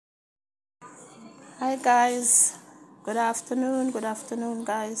Hi guys, good afternoon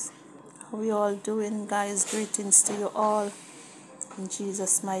guys. How you all doing guys? Greetings to you all in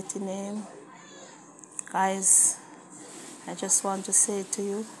Jesus mighty name. Guys, I just want to say to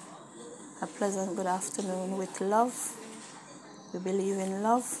you a pleasant good afternoon with love. We believe in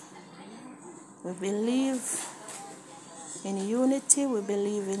love. We believe in unity. We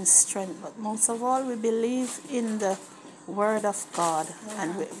believe in strength. But most of all, we believe in the Word of God.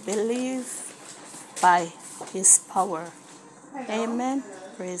 And we believe by His power. Amen.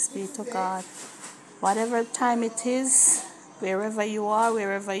 Praise be to God. Whatever time it is, wherever you are,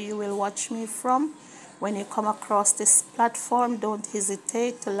 wherever you will watch me from, when you come across this platform, don't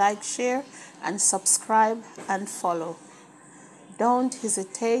hesitate to like, share, and subscribe and follow. Don't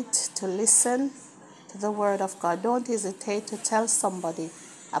hesitate to listen to the Word of God. Don't hesitate to tell somebody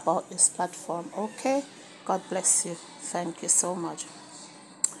about this platform. Okay? God bless you. Thank you so much.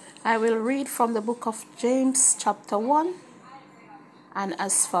 I will read from the book of James chapter 1 and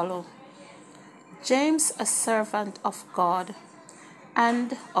as follows. James, a servant of God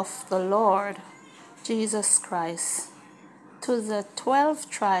and of the Lord Jesus Christ, to the 12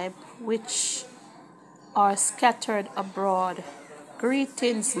 tribes which are scattered abroad,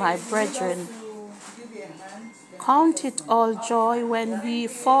 greetings, my brethren. Count it all joy when ye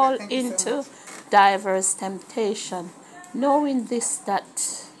fall into diverse temptation, knowing this,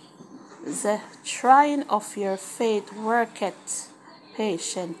 that the trying of your faith worketh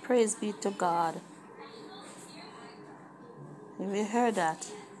patience. Praise be to God. Have you heard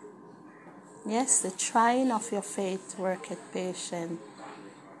that? Yes, the trying of your faith worketh patience.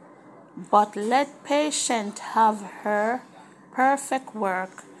 But let patience have her perfect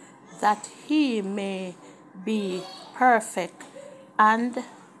work, that he may be perfect and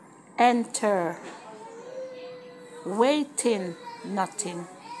enter, wanting nothing.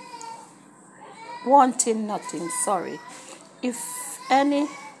 If any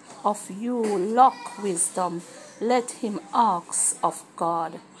of you lack wisdom, let him ask of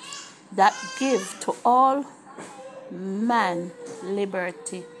God, that give to all man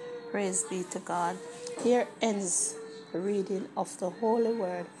liberty. Praise be to God. Here ends the reading of the holy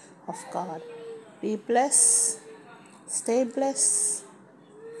word of God. Be blessed, stay blessed,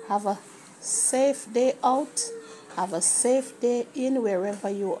 have a safe day out, have a safe day in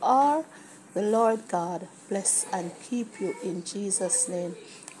wherever you are. The Lord God bless and keep you in Jesus' name.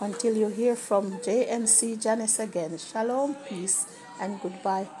 Until you hear from JMC Janice again, shalom, peace, and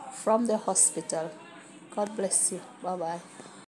goodbye from the hospital. God bless you. Bye-bye.